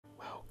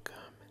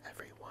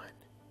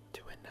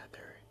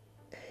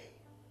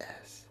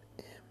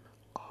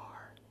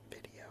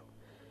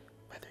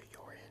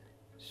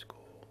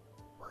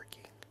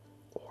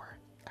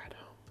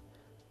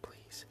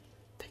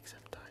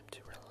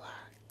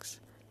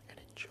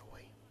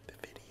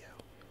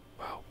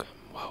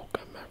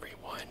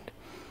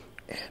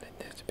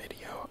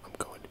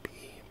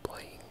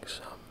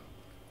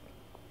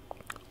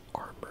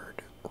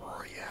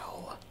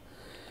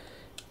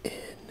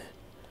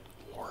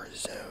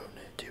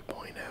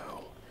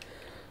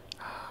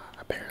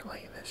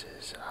this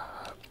is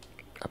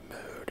a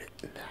mode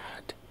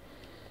that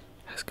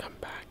has come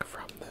back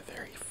from the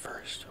very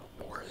first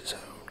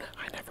Warzone.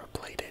 I never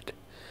played it,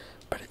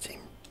 but it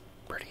seemed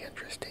pretty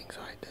interesting, so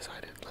I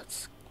decided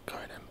let's go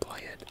ahead and play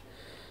it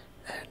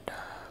and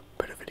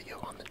put a video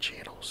on the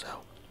channel.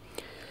 So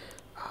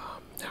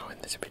now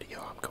in this video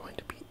I'm going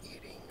to be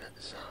eating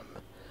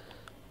some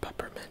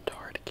peppermint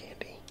hard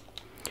candy,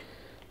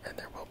 and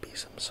there will be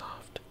some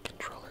soft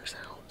controller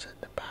sounds in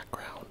the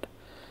background,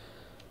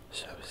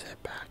 so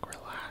sit back,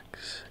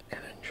 relax,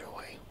 and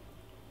enjoy.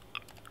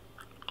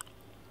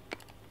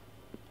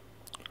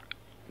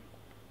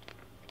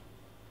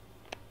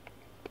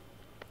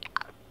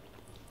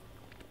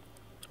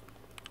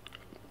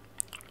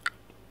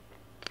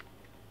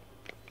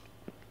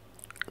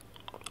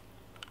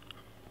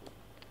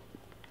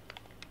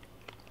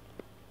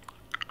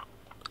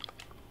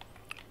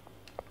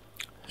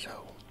 So,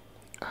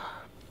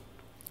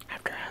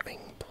 after having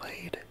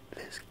played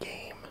this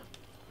game,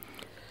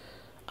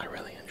 I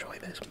really enjoy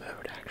this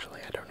mode.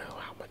 Actually, I don't know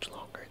how much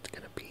longer it's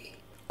going to be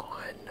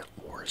on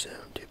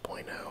Warzone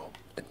 2.0.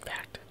 In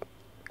fact,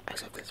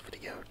 as of this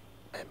video,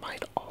 it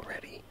might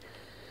already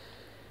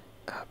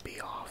be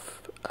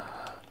off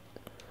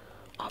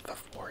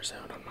of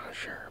Warzone. I'm not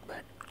sure,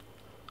 but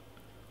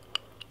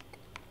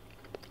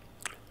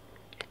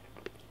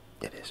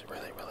it is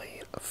really,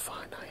 really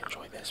fun. I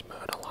enjoy this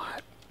mode a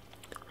lot.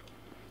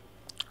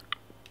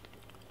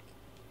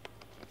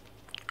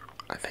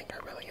 I think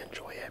I really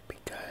enjoy it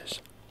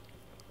because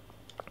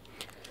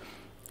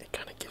it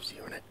kind of gives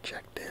you an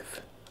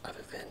objective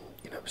other than,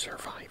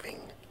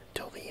 surviving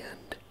till the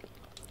end.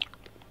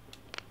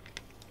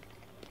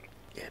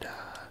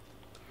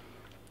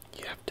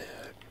 You have to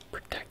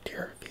protect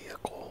your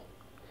vehicle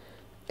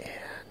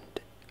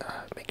and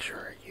make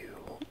sure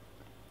you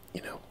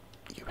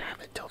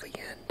have it till the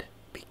end,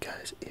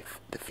 because if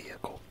the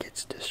vehicle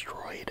gets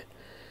destroyed,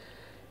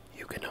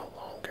 you can no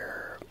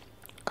longer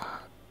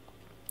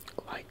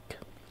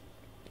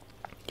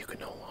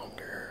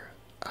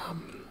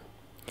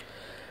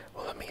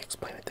well, let me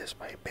explain it this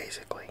way.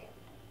 Basically,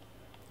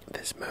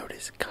 this mode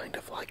is kind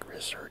of like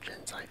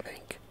Resurgence, I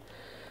think.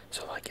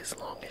 So, as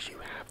long as you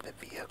have the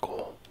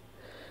vehicle,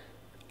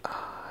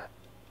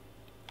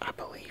 I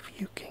believe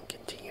you can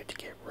continue to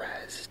get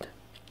rezzed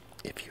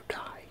if you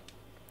die.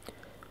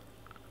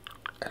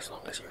 As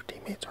long as your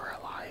teammates are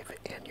alive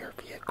and your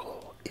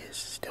vehicle is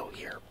still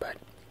here. But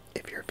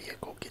if your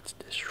vehicle gets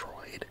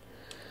destroyed,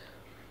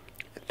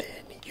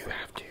 then you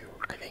have to,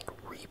 I think,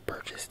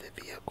 repurchase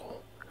the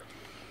vehicle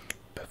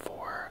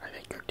before I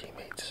think your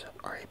teammates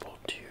are able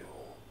to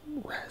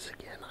res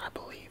again, I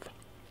believe.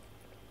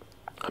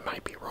 I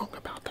might be wrong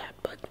about that,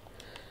 but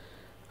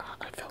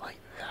I feel like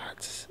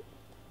that's,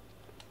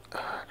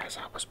 as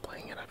I was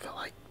playing it, I feel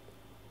like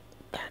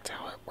that's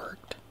how it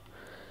worked.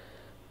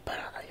 But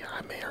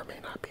I may or may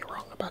not be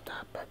wrong about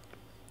that, but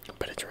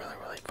it's really,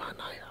 really fun.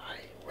 I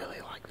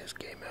really like this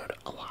game mode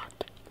a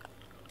lot.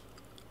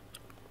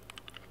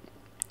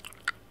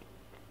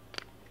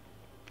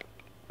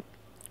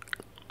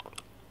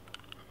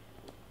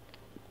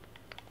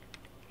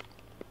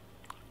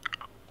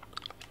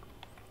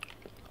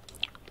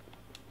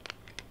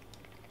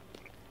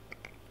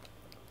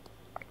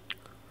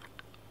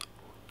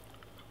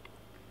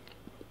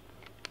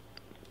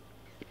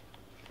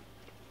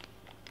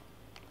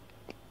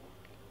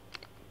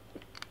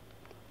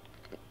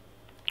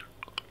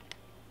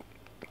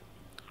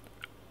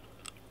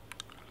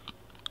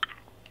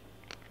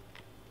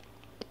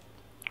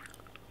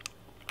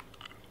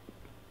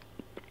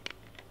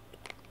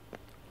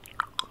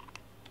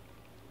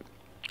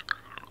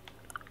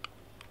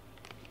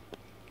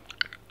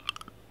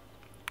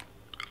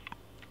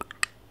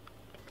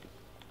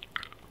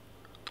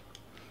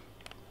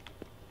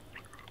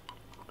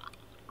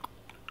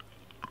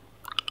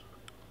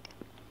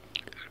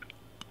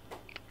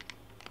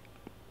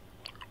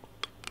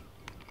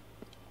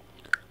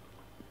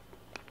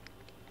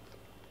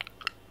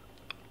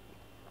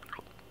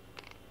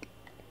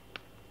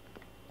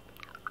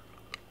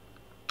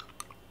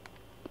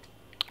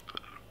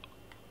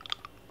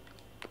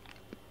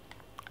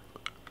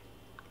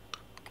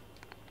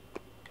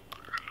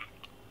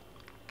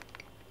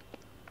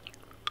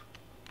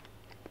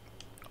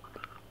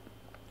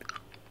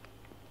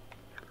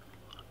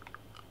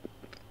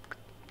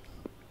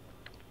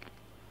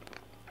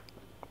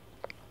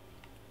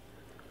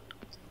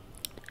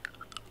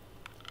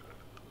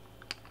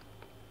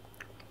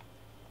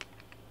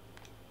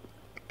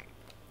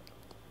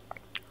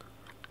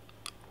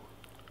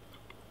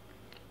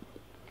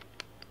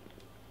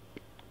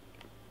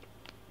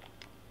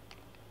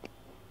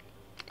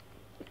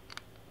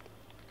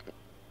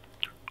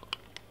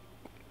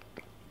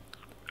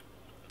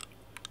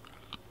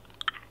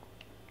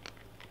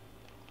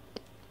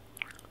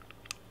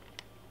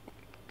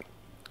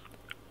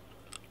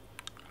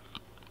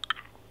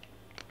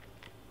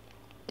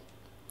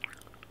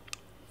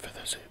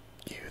 those of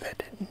you that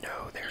didn't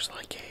know, there's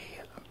like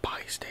a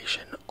buy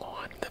station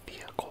on the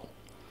vehicle.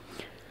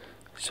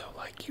 So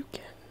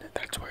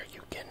that's where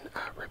you can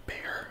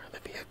repair the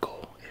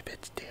vehicle if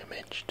it's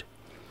damaged.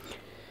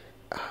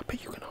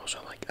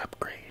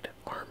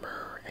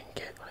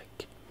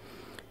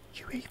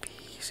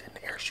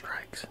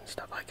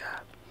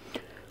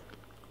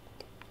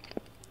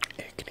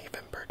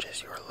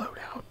 your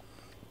loadout.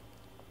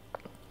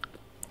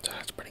 So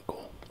that's pretty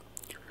cool.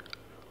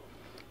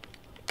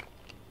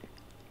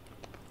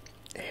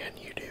 And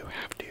you do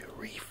have to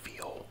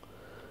refuel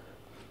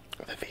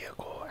the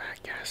vehicle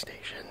at gas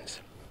stations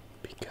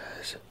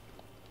because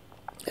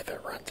if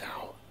it runs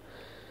out,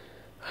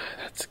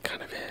 that's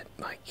kind of it.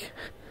 Like,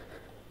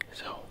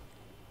 so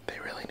they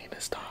really need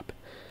to stop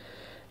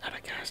at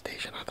a gas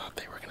station. I thought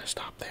they were going to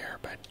stop there,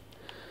 but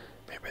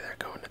maybe they're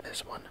going to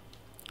this one.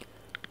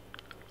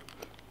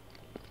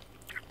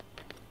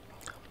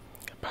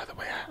 By the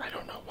way, I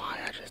don't know why,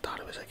 I just thought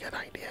it was a good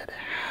idea to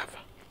have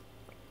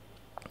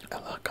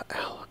a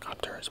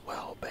helicopter as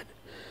well, but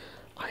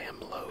I am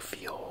low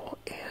fuel,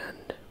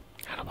 and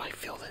how do I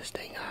fill this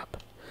thing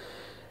up?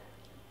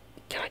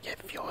 Can I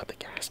get fuel at the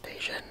gas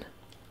station?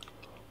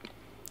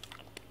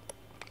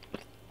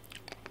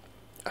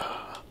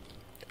 I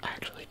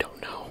actually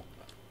don't know.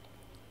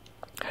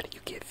 How do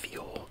you get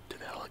fuel to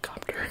the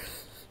helicopter?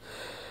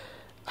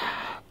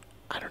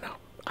 I don't know.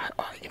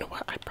 You know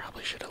what? I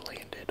probably should have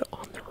landed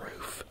on the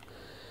roof,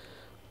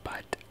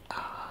 but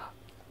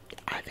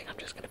I think I'm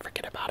just gonna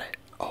forget about it.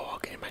 Oh,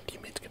 okay, my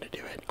teammate's gonna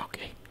do it.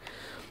 Okay,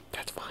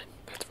 that's fine.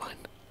 That's fine.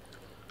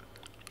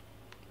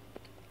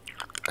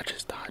 I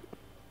just thought,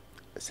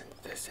 since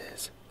this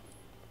is,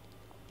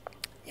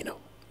 you know,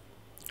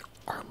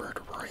 Armored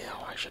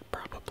Royale, I should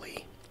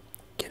probably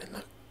get in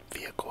the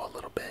vehicle a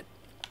little bit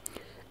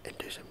and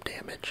do some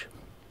damage.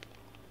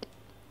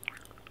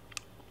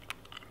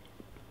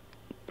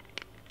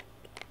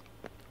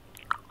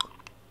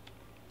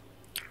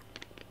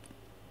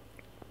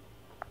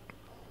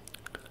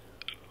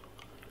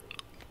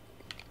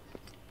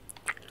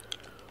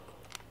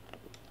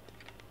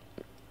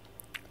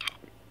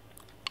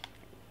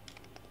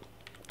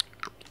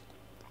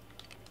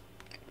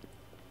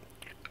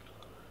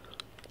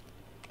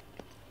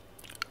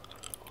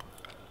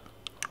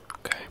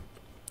 Okay.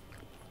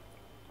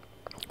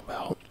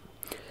 Well,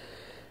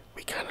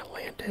 we kind of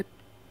landed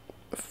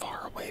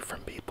far away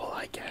from people,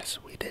 I guess.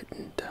 We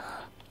didn't,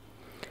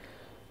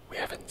 we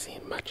haven't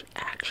seen much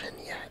action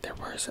yet. There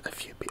was a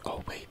few people.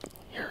 Oh, wait,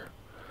 here.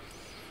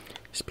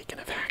 Speaking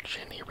of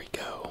action, here we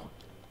go.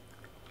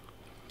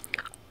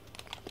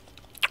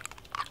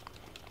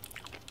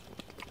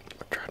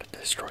 We're trying to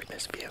destroy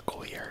this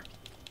vehicle here.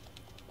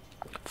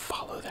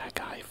 Follow that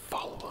guy,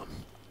 follow him.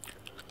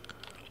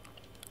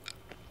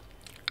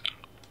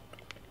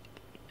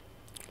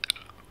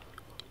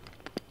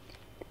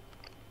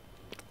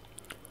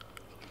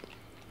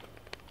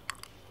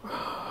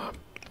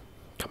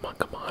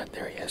 Come on,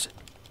 there he is.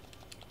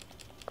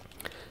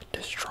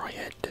 Destroy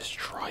it,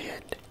 destroy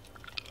it.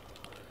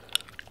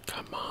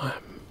 Come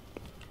on.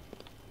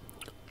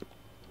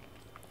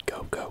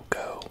 Go, go,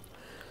 go.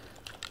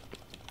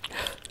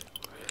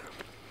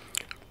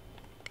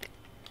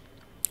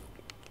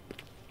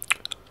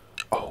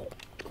 Oh,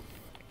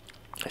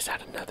 is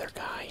that another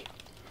guy?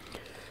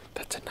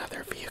 That's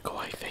another vehicle,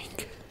 I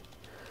think.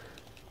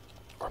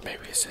 Or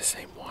maybe it's the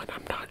same one,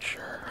 I'm not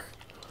sure.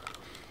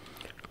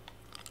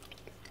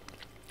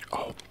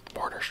 Oh,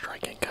 mortar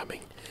strike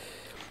incoming.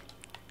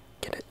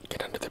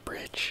 Get under the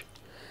bridge.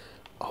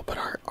 Oh, but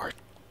our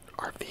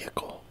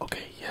vehicle.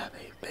 Okay, yeah,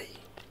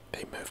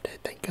 they moved it.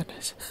 Thank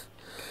goodness.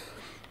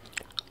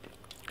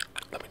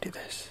 Let me do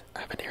this. I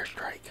have an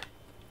airstrike.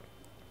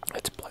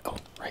 Let's play. Oh,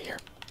 right here.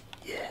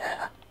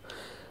 Yeah.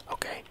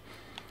 Okay.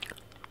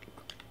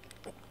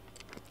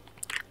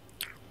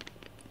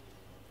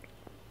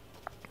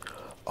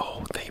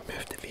 Oh, they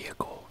moved the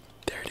vehicle.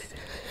 There it is.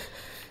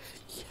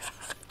 Yeah.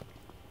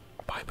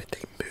 Why would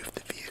they move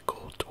the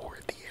vehicle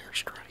toward the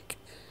airstrike?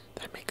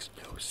 That makes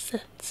no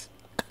sense.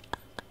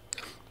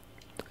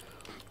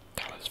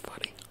 That was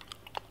funny.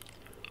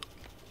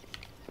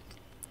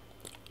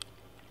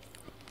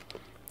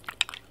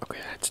 Okay,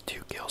 that's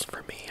 2 kills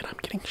for me, and I'm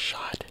getting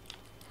shot.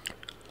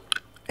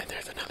 And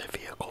there's another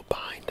vehicle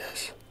behind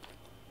us.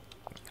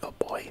 Oh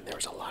boy,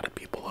 there's a lot of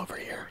people over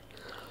here.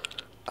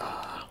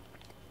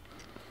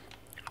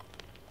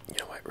 You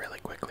know what, really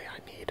quickly, I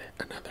need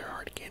another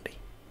hard candy.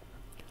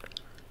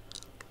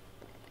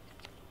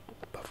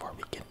 Before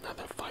we get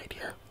another fight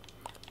here.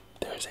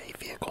 There's a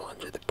vehicle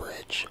under the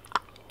bridge.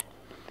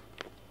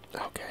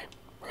 Okay,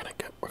 we're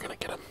gonna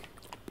get him.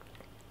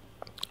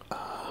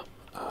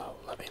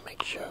 Let me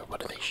make sure. What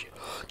do they shoot?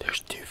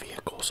 There's 2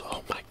 vehicles.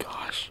 Oh my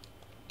gosh.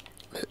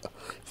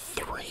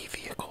 3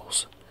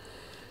 vehicles.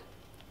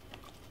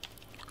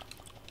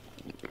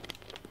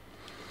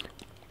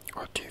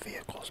 Or 2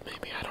 vehicles,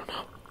 maybe. I don't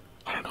know.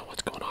 I don't know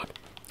what's going on.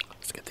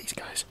 Let's get these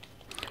guys.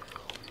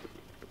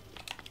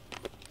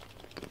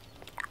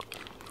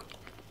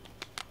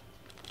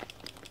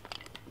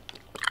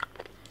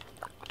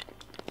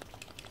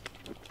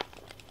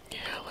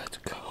 Yeah, let's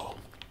go.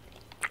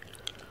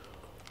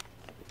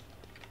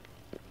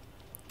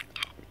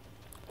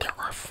 There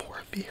are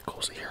 4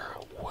 vehicles here.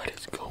 What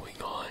is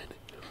going on?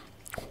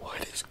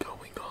 What is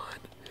going on?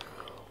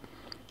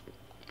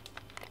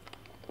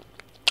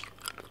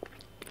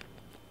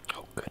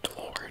 Oh, good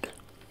lord.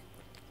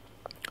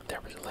 There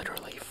was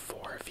literally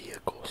 4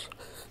 vehicles.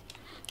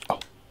 Oh.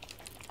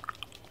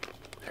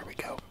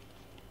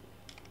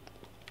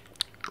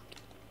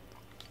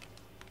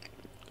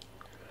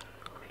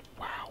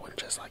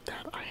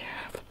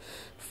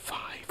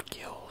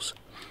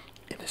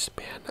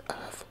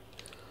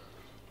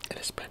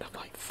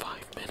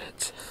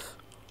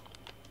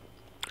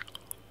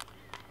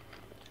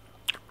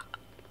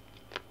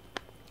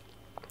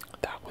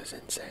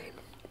 was insane.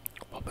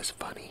 What was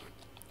funny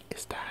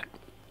is that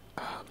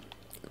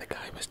the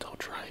guy was still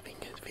driving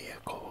his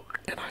vehicle,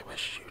 and I was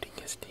shooting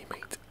his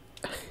teammates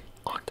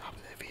on top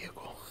of the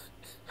vehicle.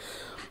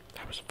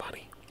 That was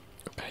funny.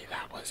 Okay,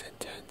 that was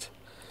intense.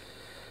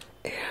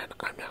 And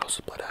I'm now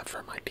split up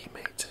from my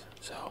teammates,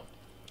 so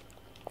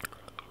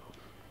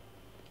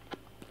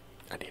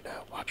I need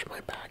to watch my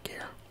back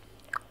here.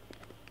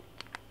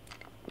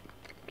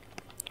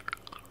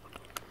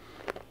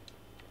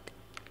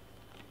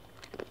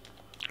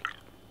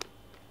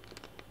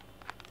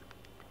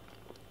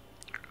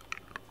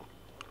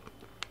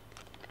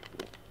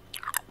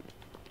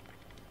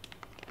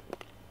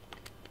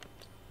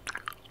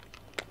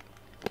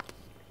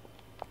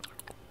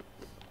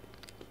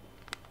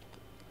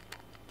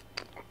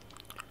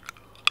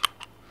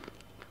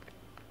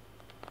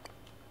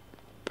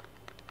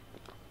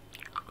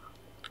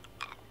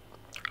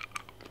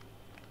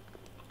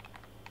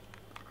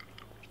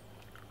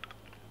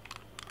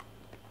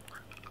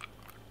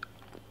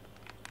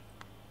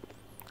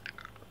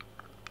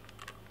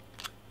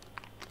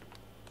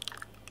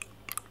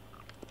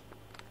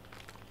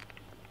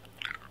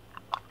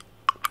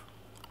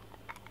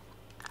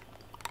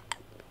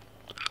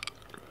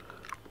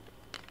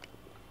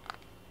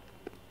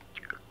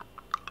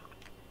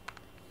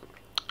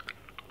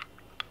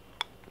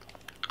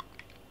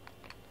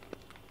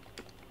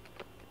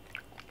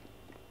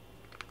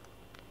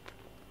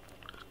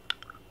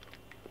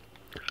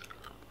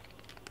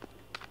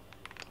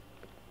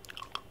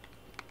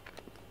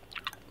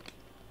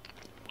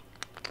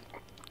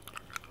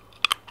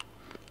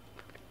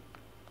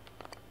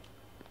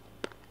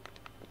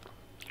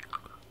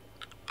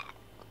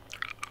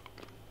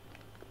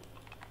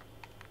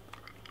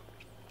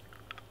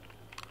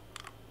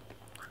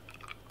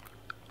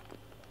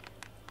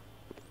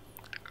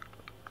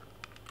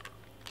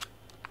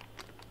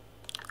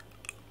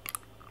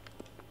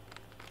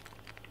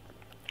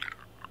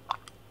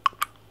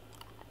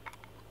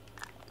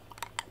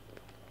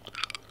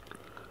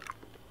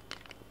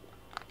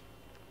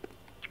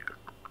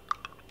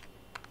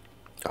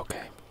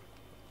 Okay,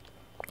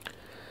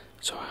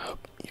 so I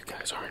hope you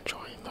guys are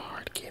enjoying the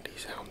hard candy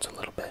sounds a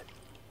little bit.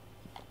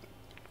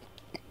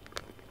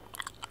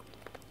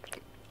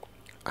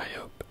 I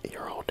hope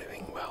you're all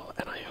doing well,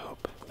 and I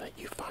hope that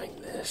you find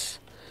this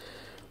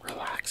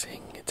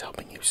relaxing. It's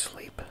helping you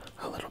sleep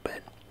a little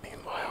bit.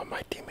 Meanwhile,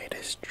 my teammate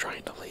is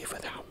trying to leave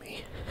without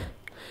me.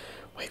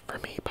 Wait for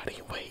me,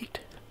 buddy, wait.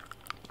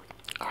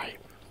 Alright.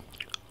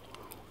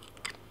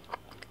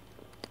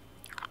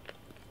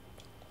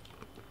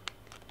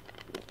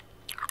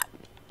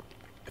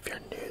 If you're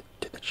new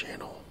to the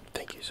channel,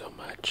 thank you so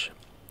much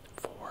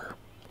for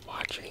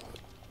watching.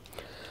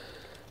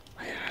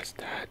 I ask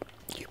that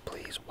you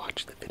please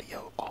watch the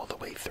video all the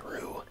way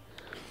through.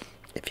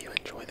 If you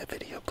enjoy the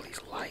video, please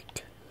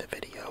like the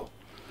video,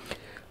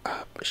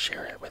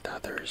 share it with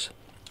others,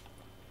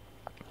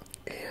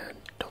 and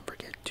don't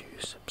forget to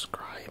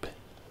subscribe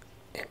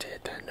and to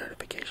hit that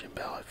notification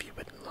bell if you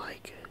would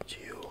like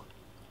to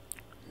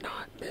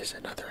not miss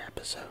another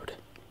episode.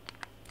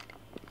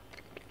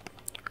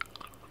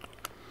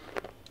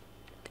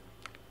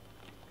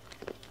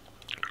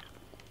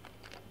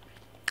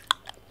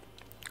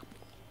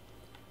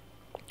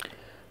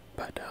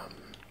 But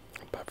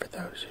for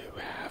those who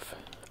have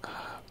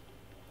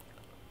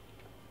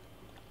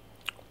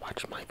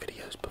watched my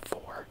videos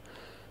before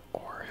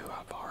or who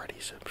have already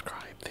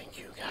subscribed, thank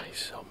you guys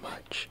so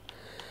much.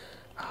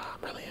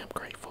 Really am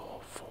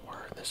grateful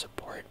for the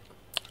support,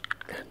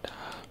 and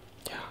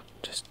yeah,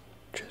 just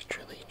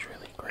truly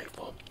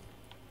grateful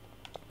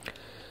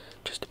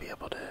just to be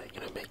able to,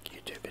 make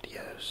YouTube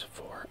videos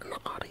for an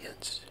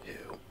audience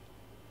who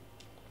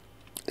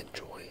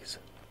enjoys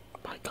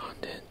my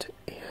content,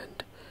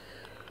 and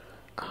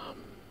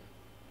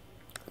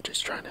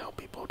just trying to help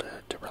people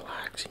to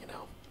relax,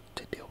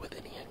 to deal with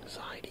any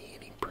anxiety,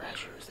 any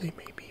pressures they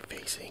may be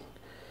facing.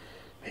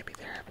 Maybe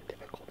they're having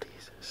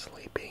difficulties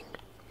sleeping.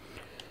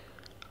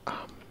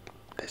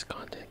 This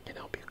content can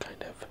help you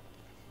kind of,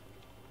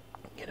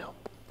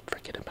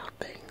 forget about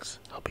things,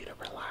 help you to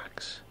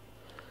relax,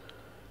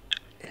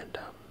 and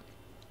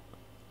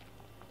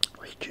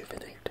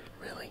rejuvenate,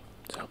 really.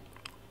 So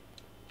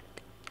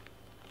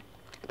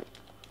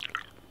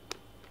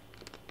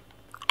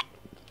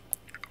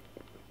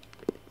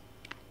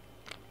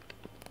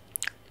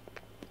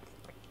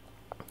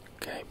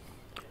okay,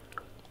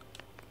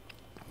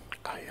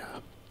 I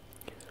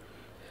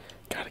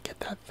gotta get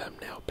that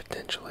thumbnail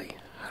potentially.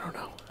 I don't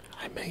know.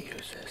 I may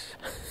use this.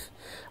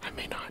 I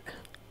may not.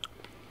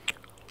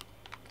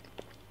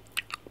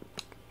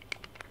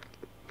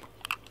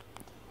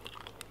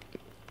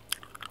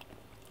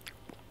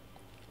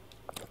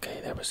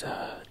 Okay, there was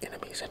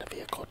enemies in a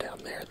vehicle down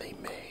there. They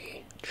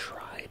may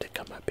try to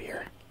come up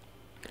here.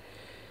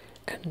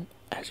 And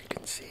as you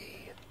can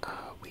see,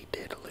 we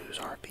did lose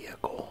our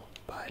vehicle,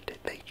 but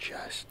they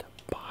just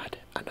bought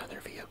another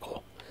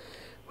vehicle,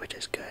 which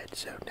is good.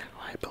 So now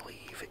I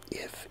believe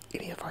if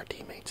any of our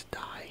teammates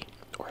die,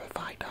 or if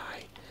I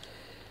die,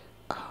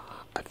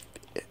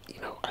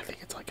 I think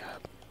it's like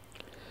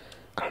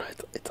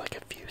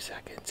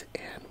seconds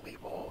and we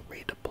will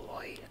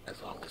redeploy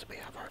as long as we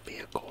have our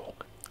vehicle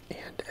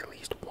and at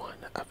least one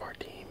of our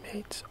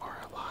teammates are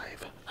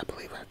alive. I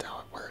believe that's how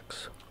it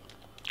works.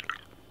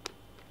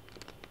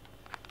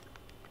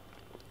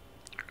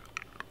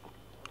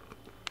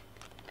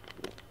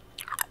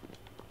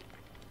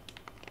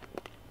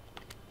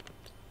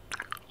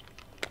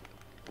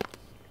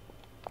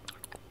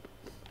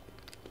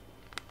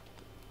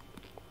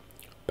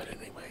 But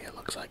anyway, it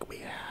looks like we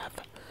have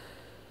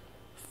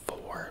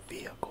 4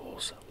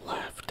 vehicles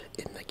left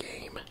in the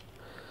game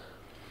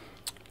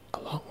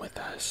along with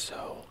us,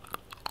 so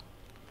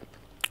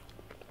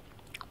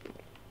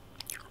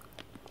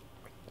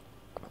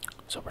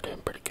we're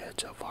doing pretty good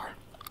so far.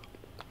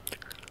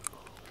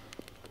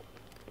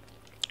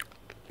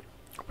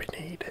 We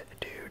need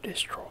to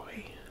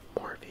destroy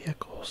more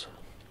vehicles.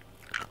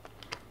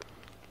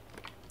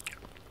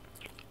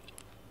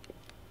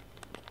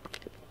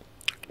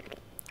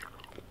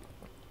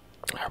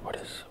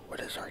 What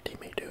is our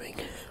teammate doing?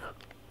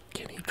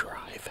 Can he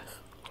drive?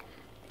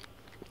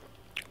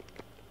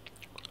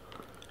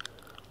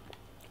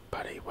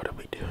 Buddy, what are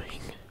we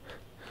doing?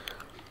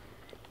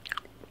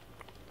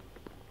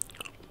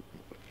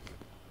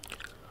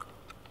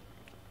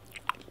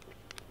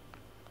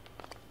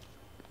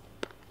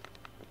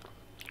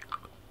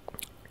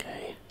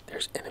 Okay,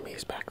 there's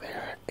enemies back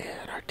there,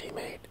 and our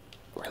teammate,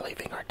 we're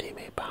leaving our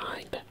teammate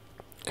behind,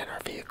 and our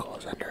vehicle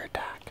is under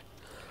attack.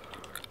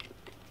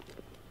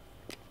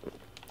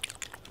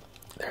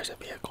 There's a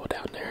vehicle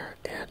down there,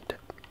 and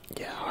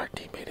yeah, our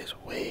teammate is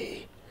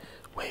way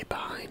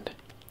behind.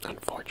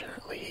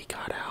 Unfortunately, he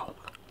got out.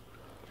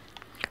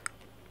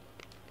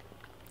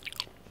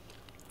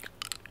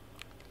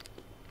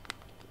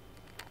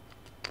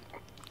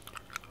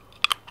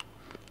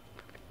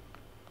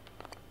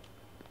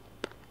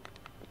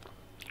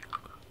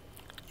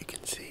 You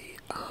can see,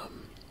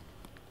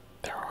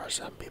 there are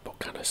some people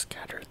kind of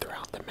scattered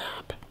throughout the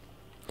map.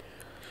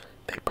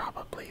 They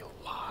probably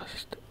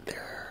lost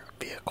their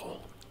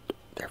vehicle.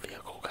 Their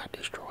vehicle got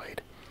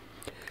destroyed,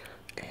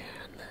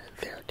 and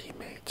their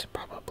teammates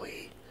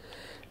probably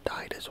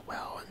died as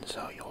well, and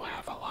so you'll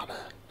have a lot of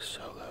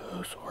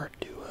solos or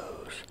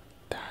duos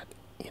that,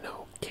 you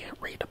know, can't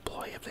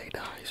redeploy if they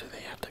die, so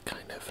they have to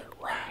kind of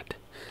rat,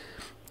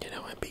 you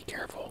know, and be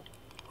careful.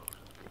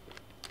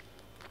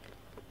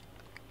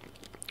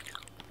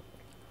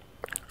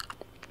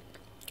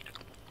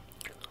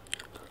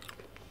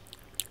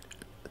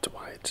 That's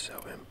why it's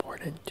so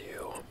important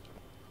to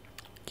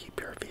keep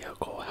your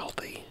vehicle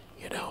healthy,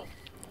 you know,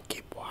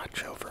 keep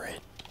watch over it.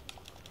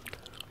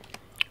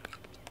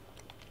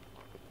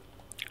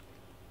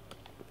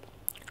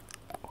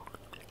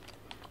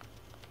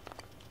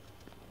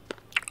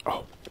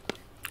 Oh,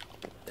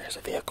 there's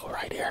a vehicle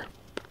right here.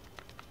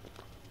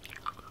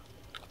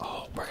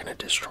 Oh, we're gonna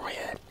destroy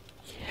it.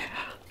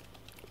 Yeah,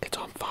 it's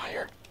on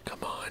fire.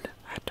 Come on,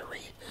 I have to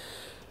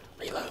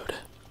reload.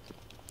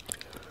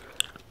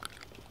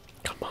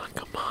 Come on,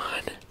 come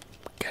on.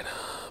 Get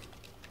him.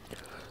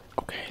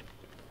 Okay.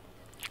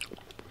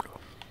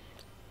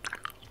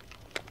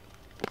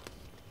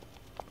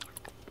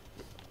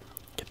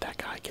 Get that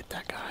guy, get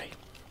that guy.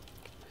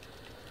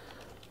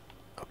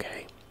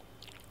 Okay.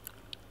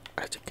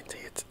 As you can see,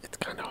 it's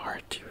kind of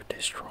hard to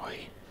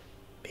destroy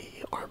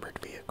the armored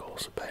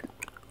vehicles, but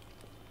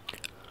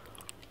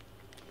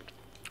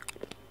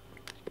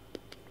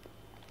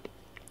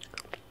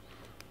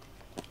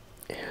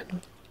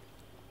and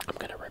I'm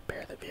gonna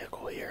repair the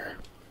vehicle here,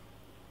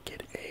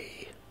 get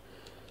a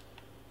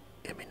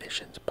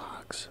ammunitions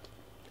box,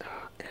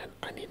 and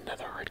I need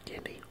another hard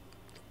candy.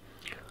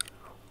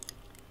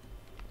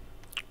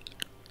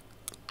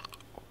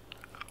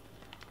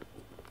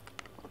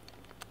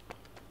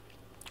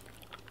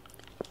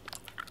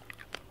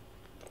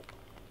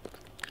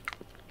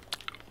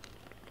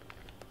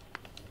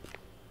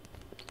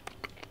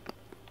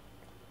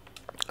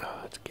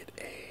 Let's get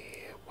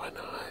a, why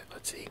not,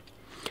 let's see,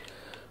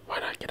 why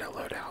not get a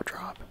loadout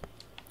drop?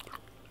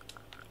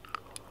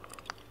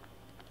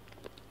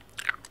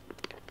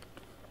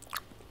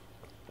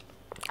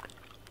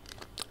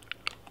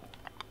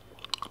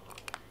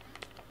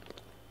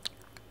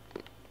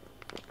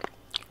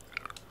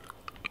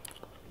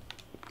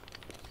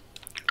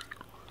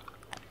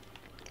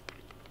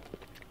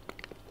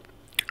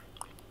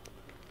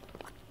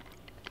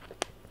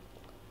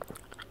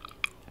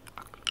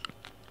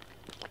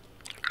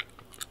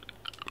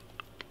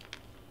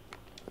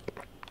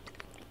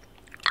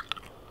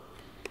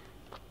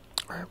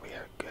 Alright, we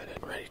are good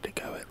and ready to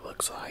go. It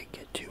looks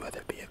like 2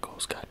 other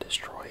vehicles got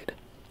destroyed.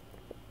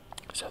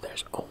 So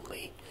there's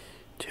only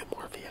 2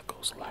 more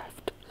vehicles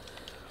left,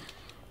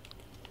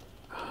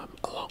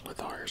 along with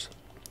ours.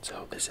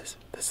 So this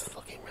is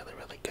looking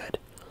really good.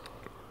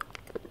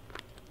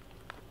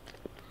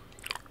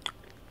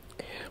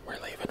 And we're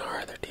leaving our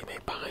other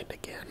teammate behind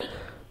again.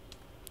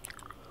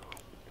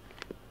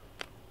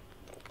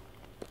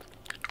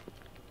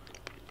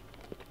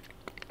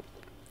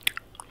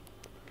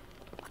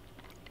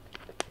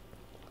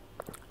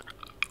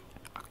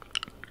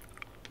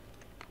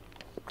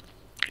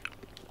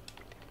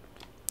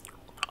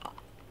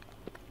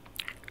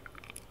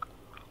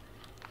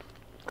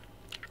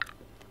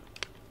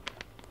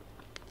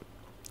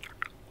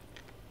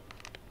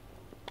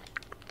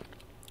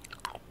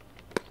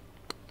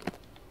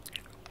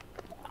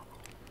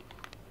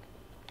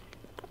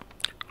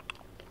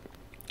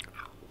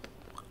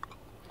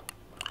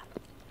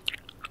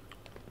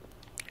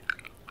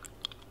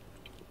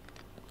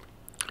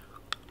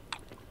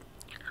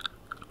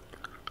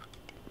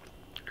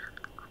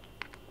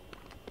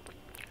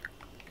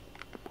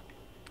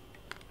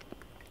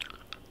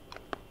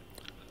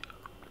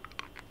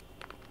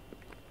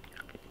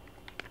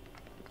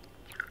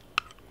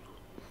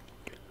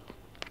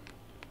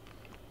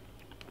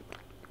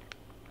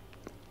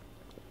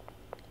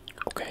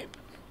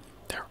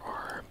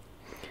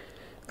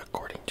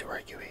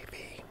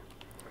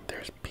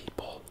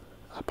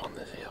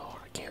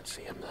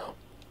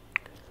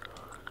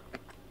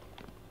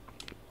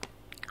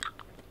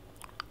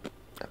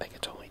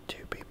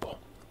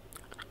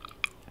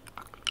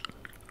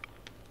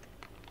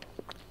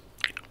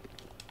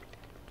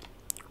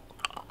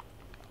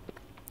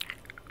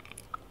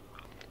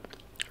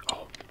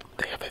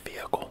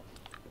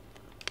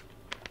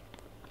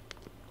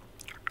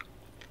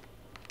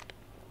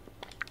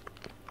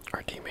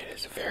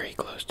 is very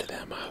close to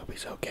them. I hope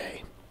he's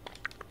okay.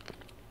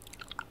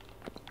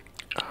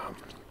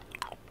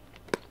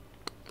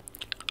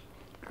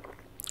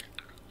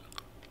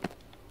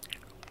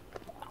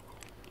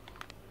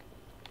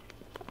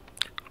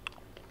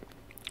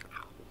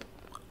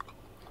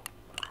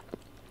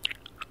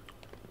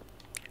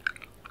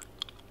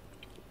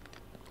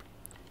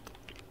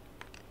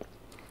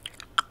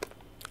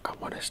 I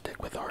want to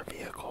stick with our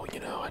vehicle, you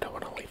know, I don't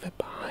want to leave it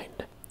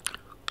behind.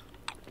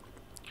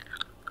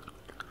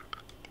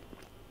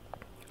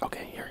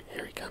 Okay,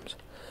 here he comes.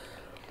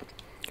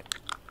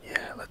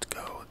 Yeah, let's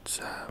go. Let's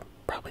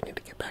probably need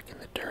to get back in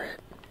the turret.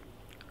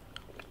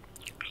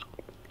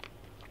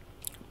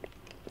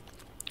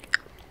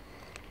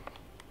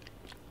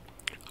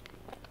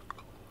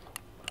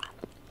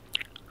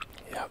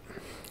 Yep.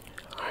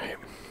 Alright.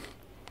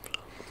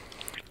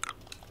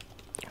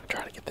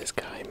 Try to get this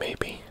guy,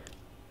 maybe.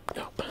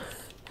 Nope.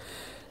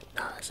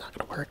 No, that's not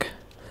gonna work.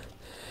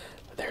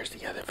 But there's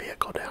the other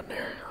vehicle down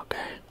there. Okay.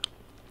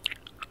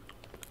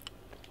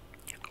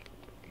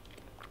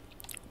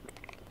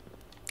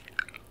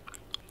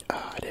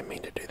 I didn't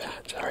mean to do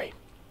that. Sorry.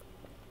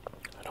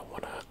 I don't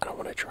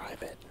wanna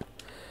drive it.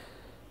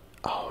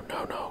 Oh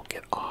no,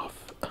 get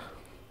off.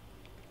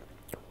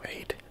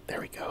 Wait,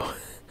 there we go. I'm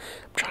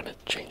trying to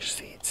change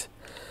seats.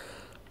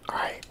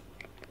 Alright.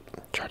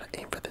 Try to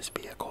aim for this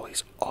vehicle.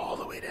 He's all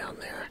the way down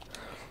there.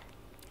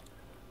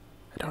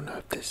 I don't know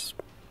if this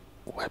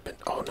weapon...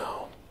 Oh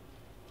no.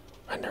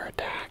 Under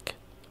attack.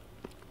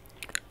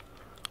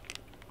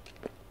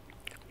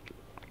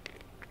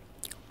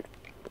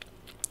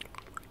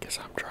 Guess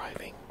I'm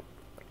driving.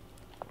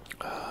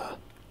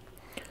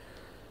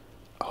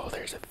 Oh,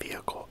 there's a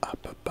vehicle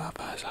up above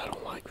us. I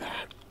don't like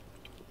that.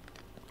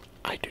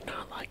 I do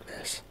not like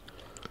this.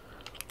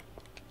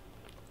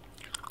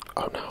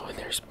 Oh no, and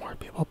there's more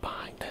people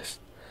behind us.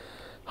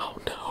 Oh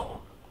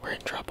no, we're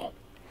in trouble.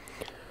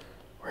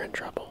 We're in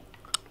trouble.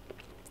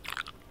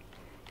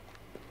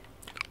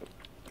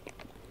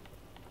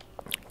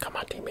 Come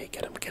on, teammate,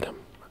 get him, get him.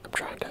 I'm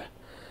trying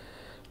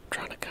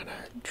to kind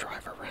of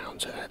drive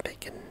around so that they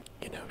can,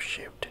 you know,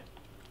 shoot.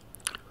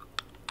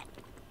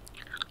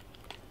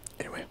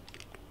 Anyway.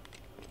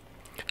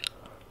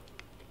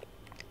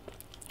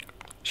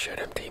 Shoot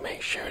him,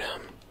 teammate, shoot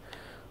him.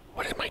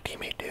 What is my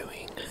teammate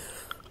doing?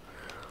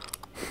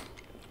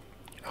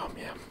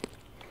 Yeah.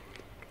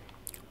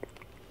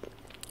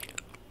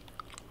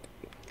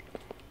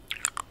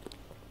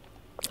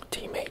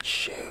 Teammate,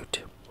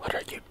 shoot. What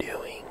are you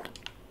doing?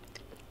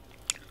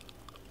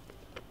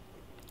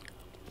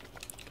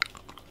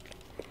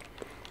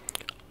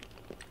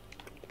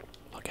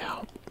 Look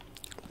out.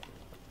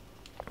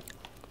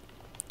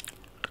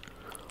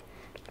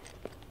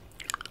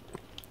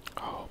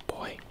 Oh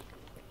boy.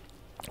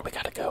 We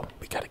gotta go.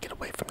 We gotta get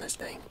away from this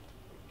thing.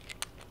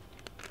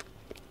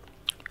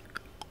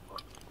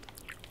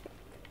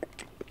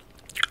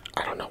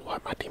 I don't know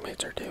what my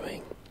teammates are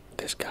doing.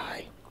 This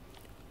guy.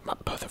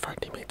 Both of our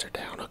teammates are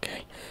down.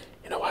 Okay.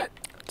 You know what?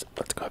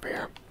 Let's go over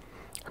here.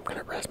 I'm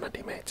gonna res my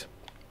teammates.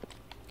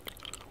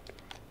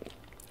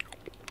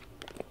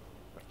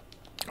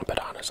 But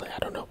honestly, I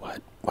don't know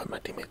what my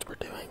teammates were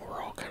doing.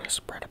 We're all kind of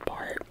spread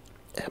apart.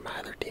 And my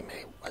other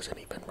teammate wasn't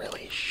even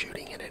really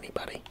shooting at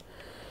anybody.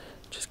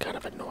 Just kind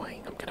of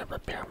annoying. I'm gonna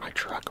repair my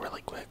truck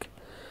really quick.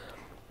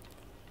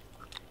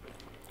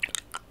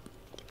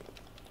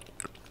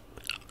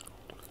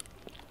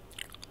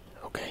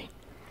 Okay.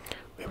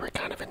 We were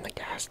kind of in the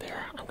gas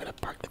there. I'm gonna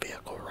park the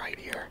vehicle right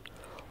here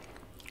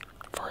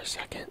for a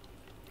second.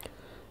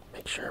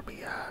 Make sure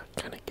we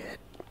kind of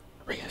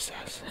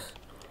reassess,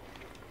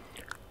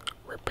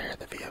 repair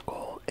the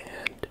vehicle,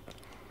 and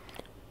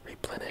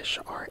replenish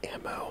our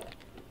ammo.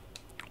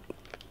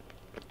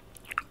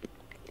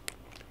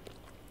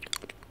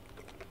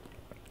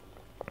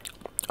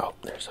 Oh,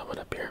 there's someone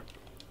up here.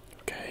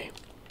 Okay.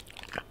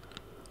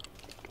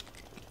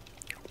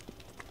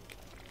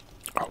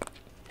 Oh.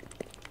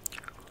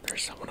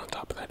 There's someone on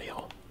top of that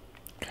hill.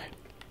 Okay.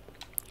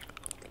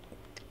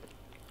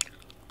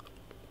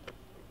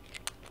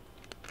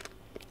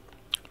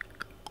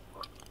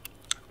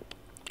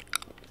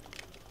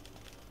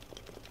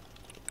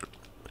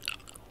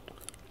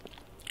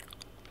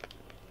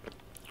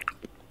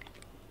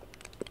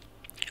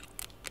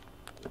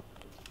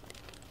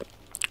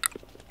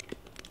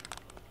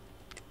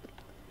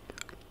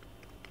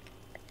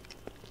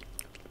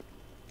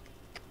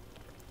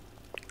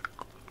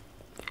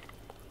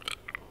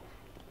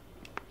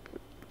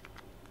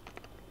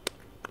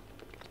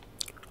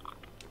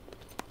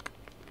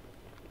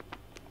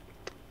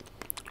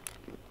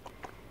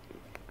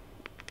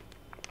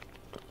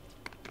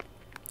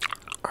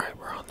 Alright,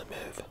 we're on the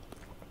move.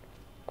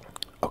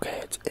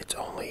 Okay, it's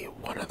only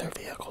one other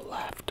vehicle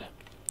left.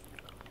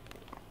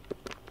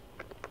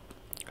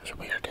 So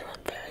we are doing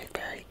very,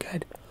 very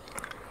good.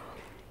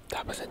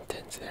 That was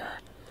intense there.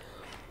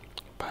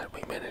 But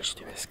we managed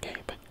to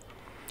escape.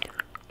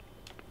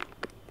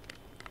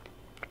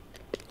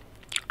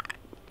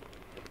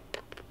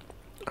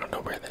 I don't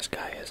know where this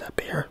guy is up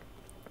here.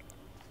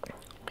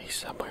 He's He's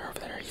somewhere over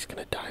there. He's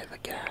gonna die of the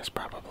gas,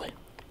 probably.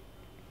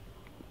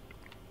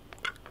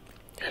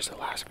 Here's the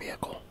last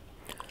vehicle.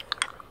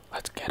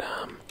 Let's get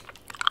him.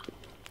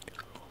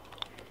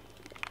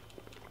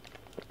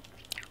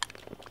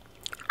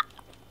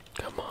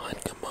 Come on,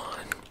 come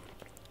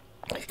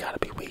on. He's gotta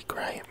be weak,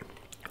 right?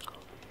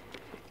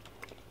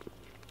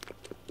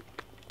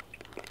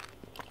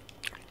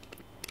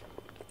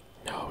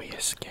 No, he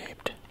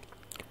escaped.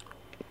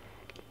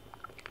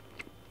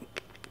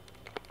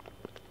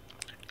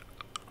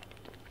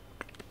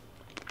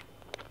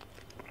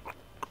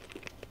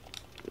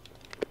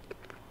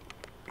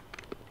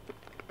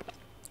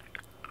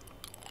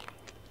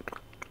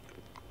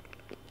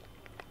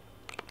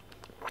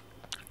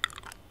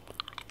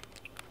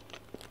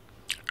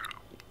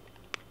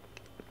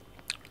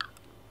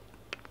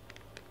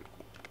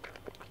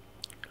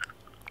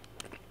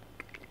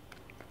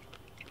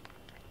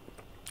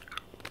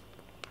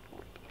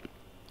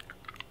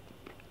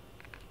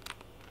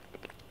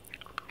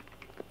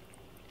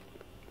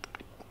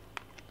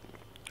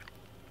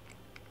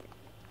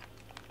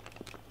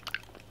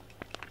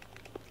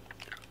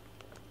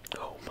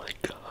 Oh my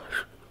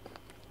gosh.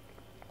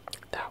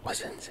 That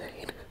was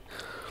insane.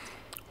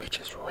 We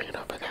just ran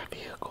over that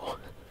vehicle.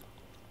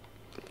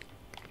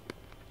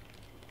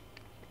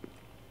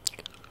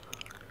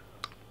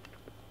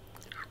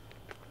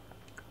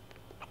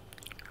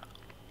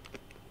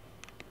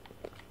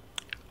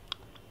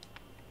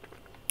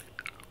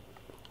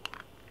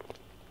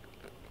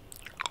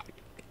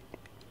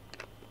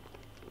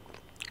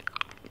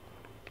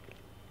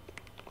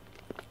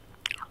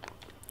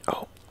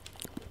 Oh.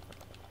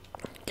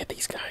 Get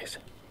these guys.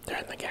 They're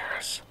in the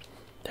gas.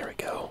 There we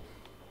go.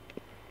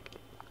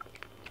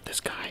 This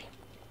guy.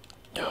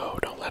 No,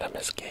 don't let him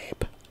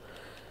escape.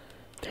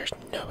 There's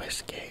no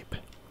escape.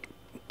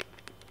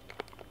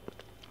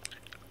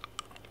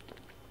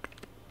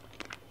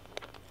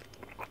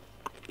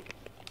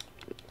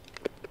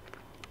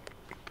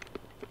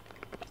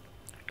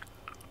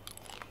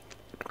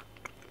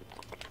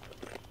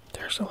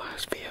 There's the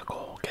last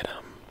vehicle. Get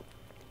him.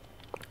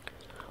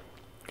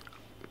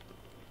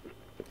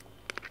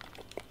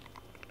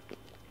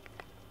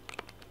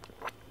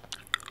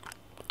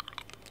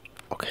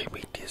 Okay,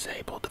 we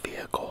disabled the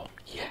vehicle.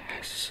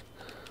 Yes.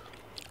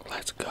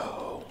 Let's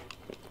go.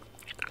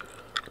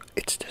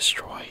 It's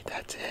destroyed.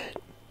 That's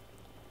it.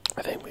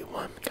 I think we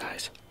won,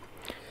 guys.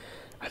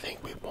 I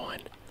think we won.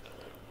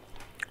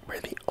 We're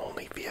the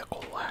only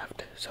vehicle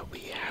left, so we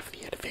have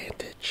the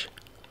advantage.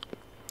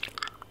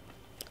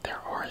 There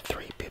are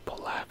 3 people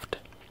left.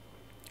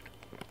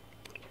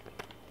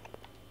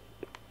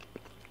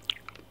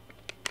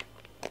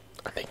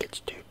 I think it's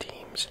 2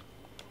 teams.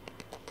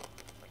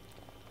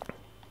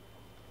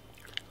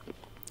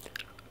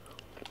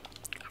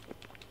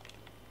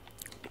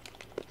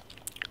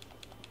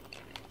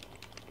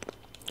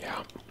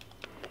 Yeah,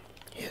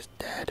 he is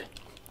dead.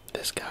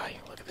 This guy,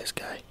 look at this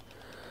guy.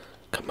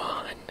 Come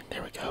on,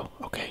 there we go.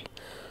 Okay,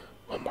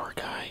 one more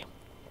guy.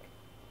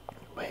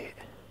 Wait.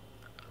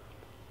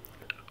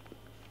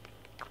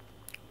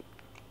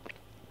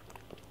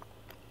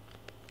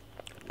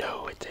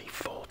 No, it's a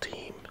full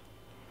team.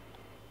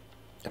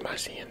 Am I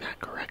seeing that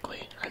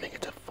correctly? I think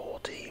it's a full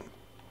team.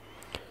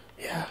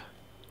 Yeah.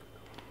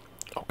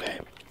 Okay.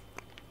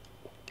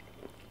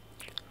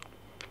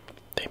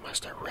 They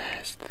must have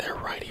rest. They're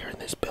right here in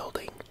this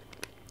building.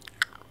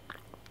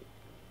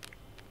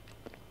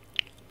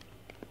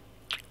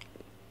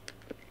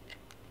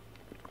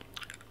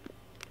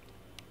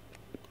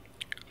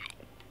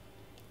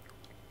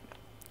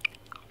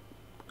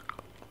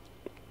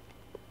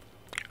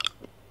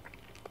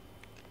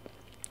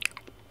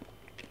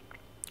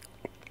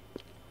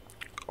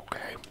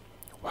 Okay.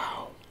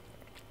 Wow.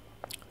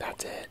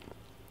 That's it.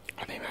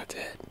 I think that's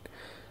it.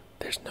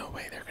 There's no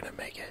way they're gonna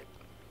make it.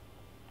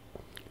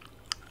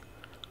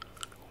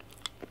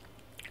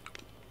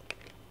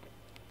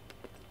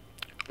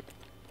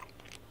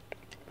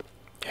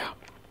 Yeah,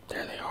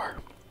 there they are.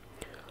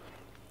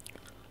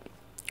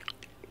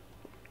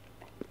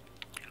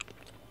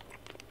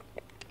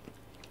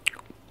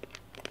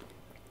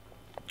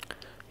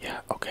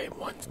 Yeah, okay,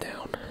 one's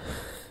down.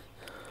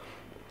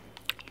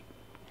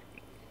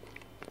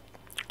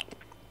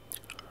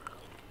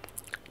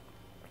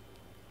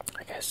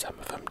 I guess some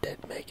of them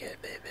did make it.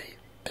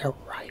 They're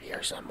right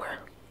here somewhere.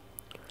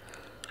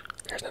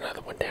 There's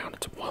another one down.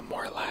 It's one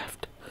more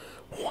left.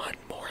 One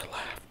more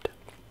left.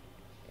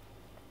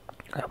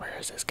 Alright, where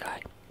is this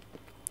guy?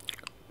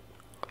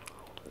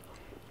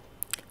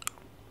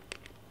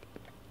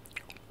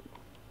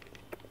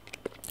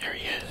 There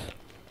he is.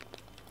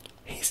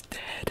 He's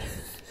dead.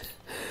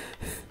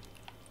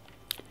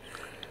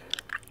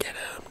 Get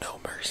him, no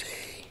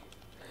mercy.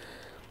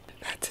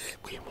 That's it,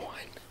 we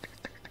won.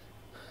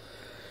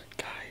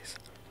 Guys,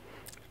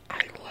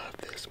 I love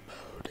this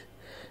mode.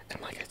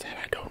 And like I said,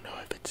 I don't know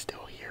if it's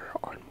still here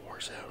on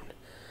Warzone.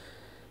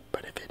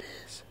 But if it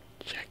is,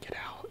 check it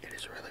out. It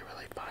is really,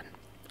 really fun.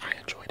 I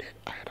enjoyed it.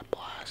 I had a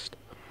blast.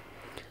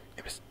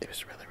 It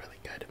was really, really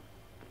good.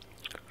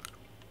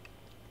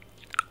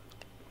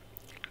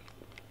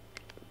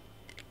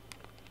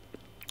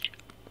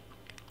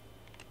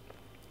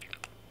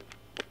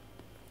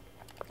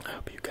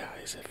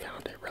 guys have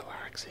found it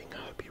relaxing.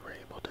 I hope you were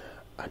able to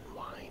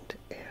unwind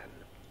and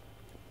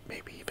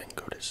maybe even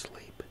go to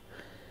sleep.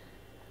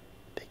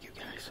 Thank you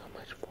guys so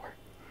much for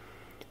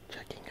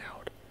checking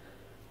out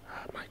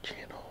my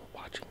channel,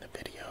 watching the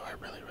video. I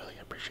really, really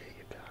appreciate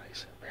you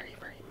guys very,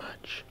 very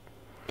much.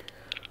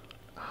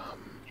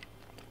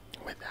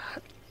 With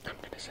that, I'm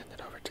going to send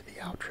it over to the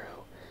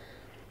outro.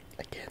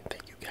 Again,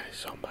 thank you guys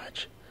so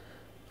much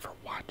for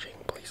watching.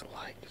 Please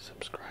like,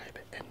 subscribe,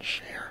 and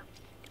share.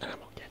 And I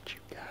will catch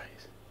you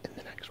guys in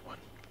the next one.